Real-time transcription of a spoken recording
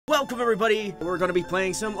Welcome everybody! We're going to be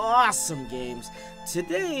playing some awesome games.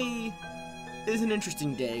 Today is an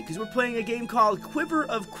interesting day because we're playing a game called Quiver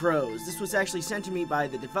of Crows. This was actually sent to me by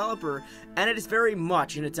the developer and it is very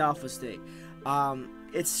much in its alpha state.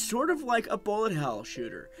 It's sort of like a bullet hell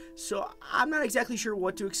shooter. So I'm not exactly sure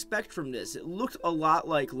what to expect from this. It looked a lot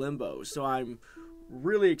like Limbo, so I'm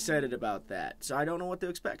really excited about that. So I don't know what to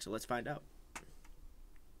expect, so let's find out.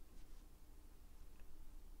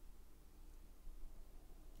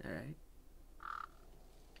 Alright.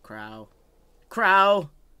 Craft!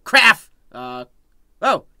 Oh,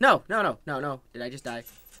 no. Did I just die?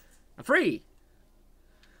 I'm free!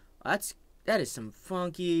 That is some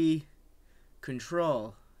funky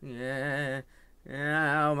control. Yeah.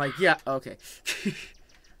 Oh my god. Okay.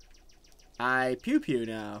 I pew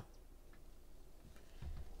now.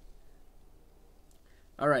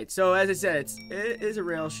 Alright, so as I said, it is a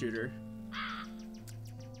rail shooter.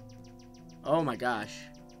 Oh my gosh.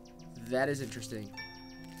 That is interesting.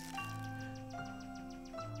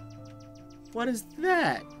 What is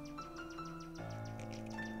that?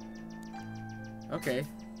 Okay.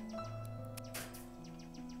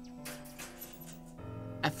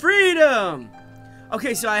 A freedom!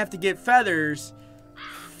 Okay, so I have to get feathers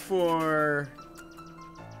for...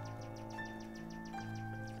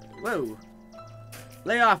 Whoa.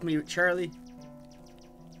 Lay off me, Charlie.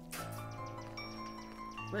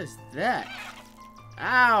 What is that?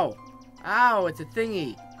 Ow! Ow, it's a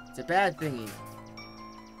thingy. It's a bad thingy.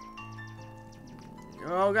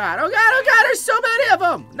 Oh god, oh god, oh god, there's so many of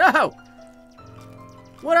them! No!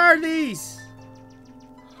 What are these?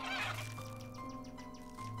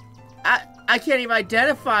 I can't even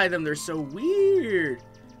identify them, they're so weird.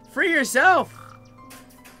 Free yourself!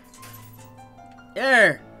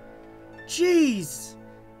 There! Jeez!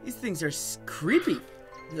 These things are creepy.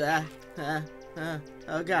 Oh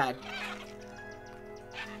god.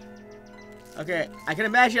 Okay, I can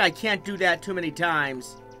imagine I can't do that too many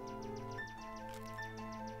times.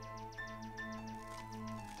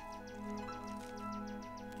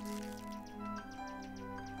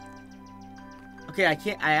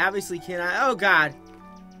 Okay, I obviously cannot. Oh god.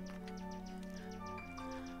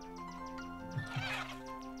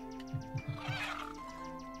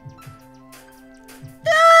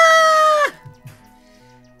 Ah!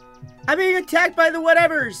 I'm being attacked by the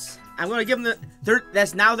whatevers. I'm gonna give them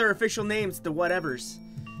that's now their official names, the whatevers.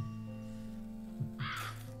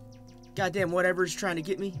 Goddamn whatever's trying to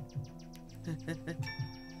get me.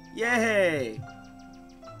 Yay!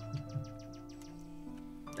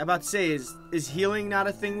 I'm about to say, is healing not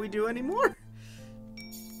a thing we do anymore?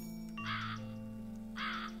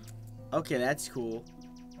 Okay, that's cool.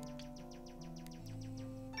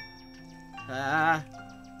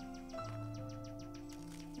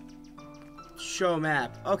 Show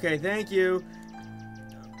map. Okay, thank you.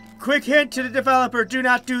 Quick hint to the developer, do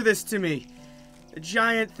not do this to me. A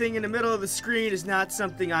giant thing in the middle of the screen is not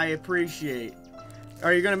something I appreciate.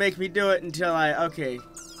 Are you gonna make me do it until okay,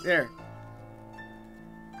 there.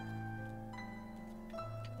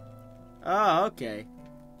 Oh, okay.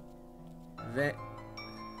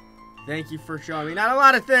 Thank you for showing me not a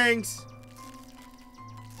lot of things.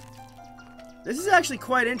 This is actually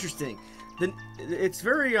quite interesting. It's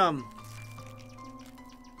very,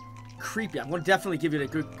 creepy. I'm gonna definitely give it a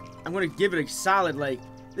good... I'm gonna give it a solid, like...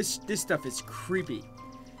 This stuff is creepy.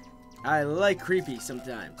 I like creepy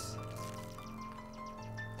sometimes.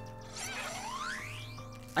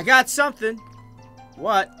 I got something.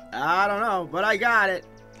 What? I don't know, but I got it.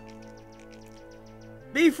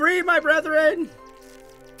 Be free, my brethren!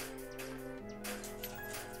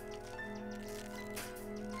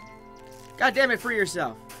 God damn it, free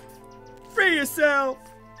yourself. Free yourself!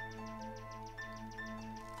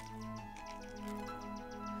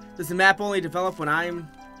 Does the map only develop when I'm...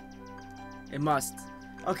 It must.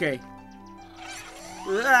 Okay.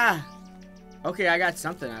 Ah! Okay, I got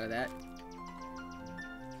something out of that.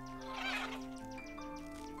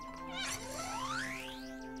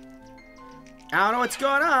 I don't know what's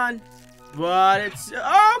going on, but it's...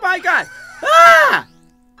 Oh my god! Ah!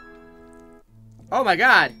 Oh my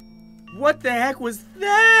god. What the heck was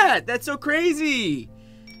that? That's so crazy.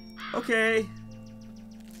 Okay. And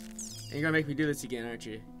you're gonna make me do this again, aren't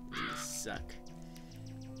you? You suck.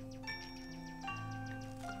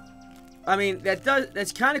 I mean,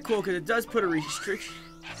 that's kind of cool because it does put a restriction.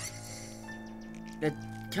 That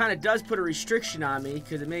kind of does put a restriction on me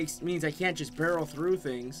because it means I can't just barrel through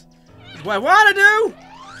things. What I want to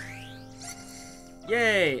do!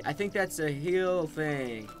 Yay! I think that's a heal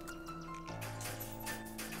thing.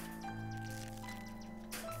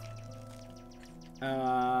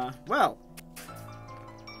 Well.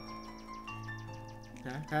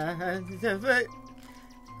 Of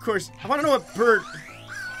course, I want to know what bird...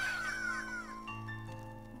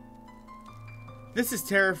 This is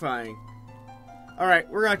terrifying. Alright,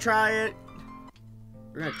 we're gonna try it.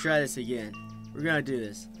 We're gonna try this again. We're gonna do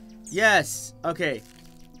this. Yes! Okay.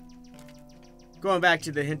 Going back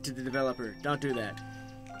to the hint to the developer. Don't do that.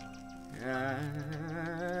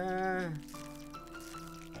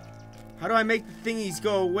 How do I make the thingies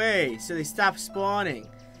go away so they stop spawning?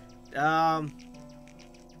 That'd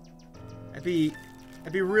be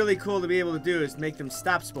really cool to be able to do is make them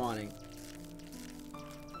stop spawning.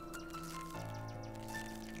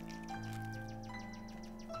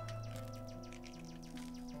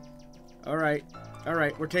 Alright,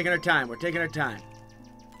 we're taking our time,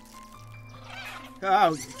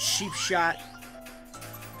 Oh, cheap shot.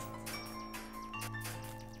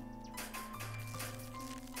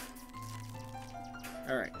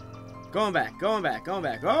 Alright, going back. Oh my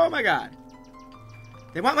god.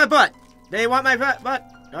 They want my butt.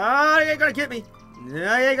 Oh, you ain't gonna get me.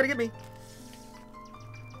 No, you ain't gonna get me.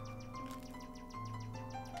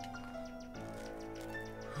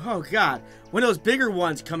 Oh god, when those bigger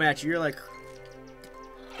ones come at you, you're like...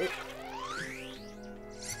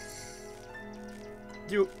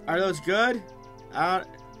 Dude, are those good?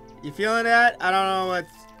 You feeling that? I don't know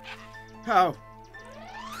what's... Oh.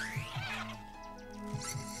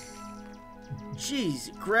 Jeez,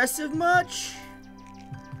 aggressive much?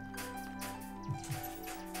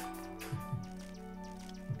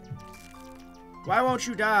 Why won't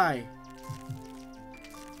you die?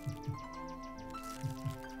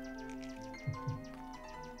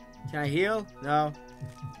 Can I heal? No.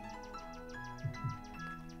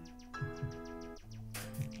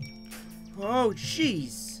 Oh,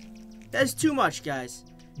 jeez. That's too much, guys.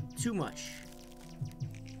 Too much.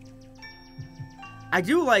 I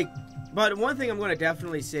do like... But one thing I'm going to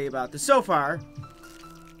definitely say about this so far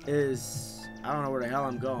is... I don't know where the hell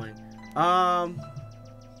I'm going.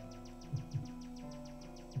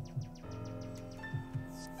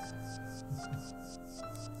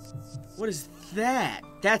 What is that?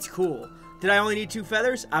 That's cool. Did I only need 2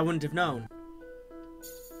 feathers? I wouldn't have known.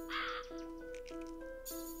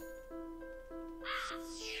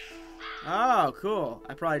 Oh, cool.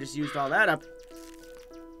 I probably just used all that up.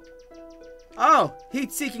 Oh,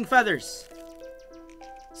 heat-seeking feathers.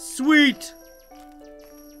 Sweet.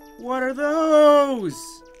 What are those?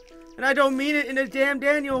 And I don't mean it in a damn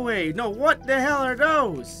Daniel way. No, what the hell are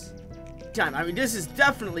those? I mean, this is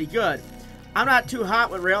definitely good. I'm not too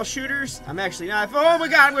hot with rail shooters. I'm actually not. Oh my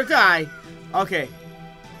god, I'm gonna die. Okay.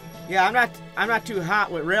 Yeah, I'm not too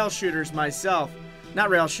hot with rail shooters myself. Not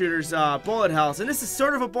rail shooters, bullet hells. And this is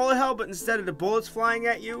sort of a bullet hell, but instead of the bullets flying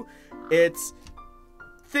at you, it's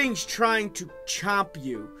things trying to chomp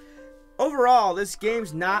you. Overall, this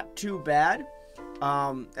game's not too bad.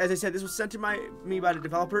 As I said, this was sent to me by the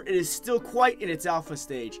developer. It is still quite in its alpha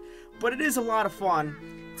stage, but it is a lot of fun.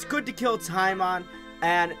 It's good to kill time on,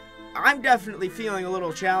 and I'm definitely feeling a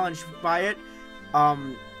little challenged by it.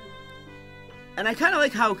 And I kind of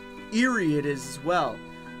like how eerie it is as well.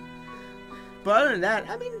 But other than that,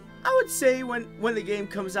 I mean, I would say when the game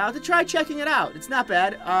comes out, to try checking it out. It's not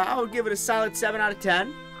bad. I would give it a solid 7 out of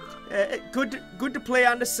 10. Good to play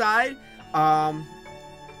on the side.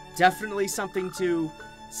 Definitely something to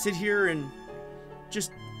sit here and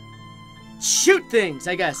just shoot things,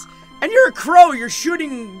 I guess. And you're a crow. You're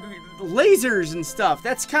shooting lasers and stuff.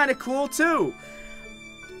 That's kind of cool too.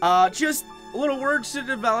 Just little words to the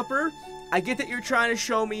developer. I get that you're trying to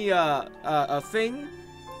show me a thing,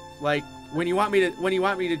 like when you want me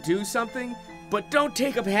to do something, but don't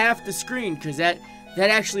take up half the screen, because that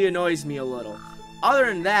actually annoys me a little. Other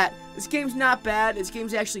than that, this game's not bad. This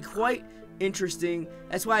game's actually quite interesting.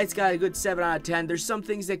 That's why it's got a good 7 out of 10. There's some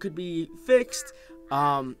things that could be fixed.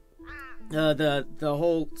 The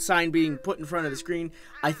whole sign being put in front of the screen.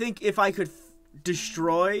 I think if I could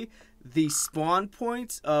destroy the spawn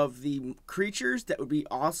points of the creatures, that would be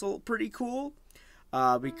also pretty cool.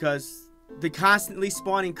 Because the constantly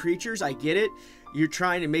spawning creatures, I get it. You're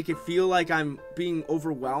trying to make it feel like I'm being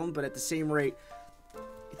overwhelmed, but at the same rate,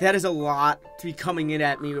 that is a lot to be coming in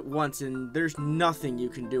at me at once, and there's nothing you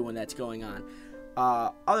can do when that's going on.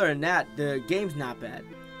 Other than that, the game's not bad.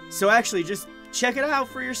 So actually, just check it out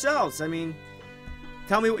for yourselves. I mean,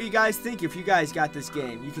 tell me what you guys think if you guys got this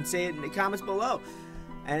game. You can say it in the comments below.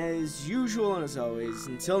 And as usual and as always,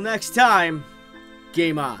 until next time,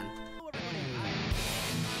 game on.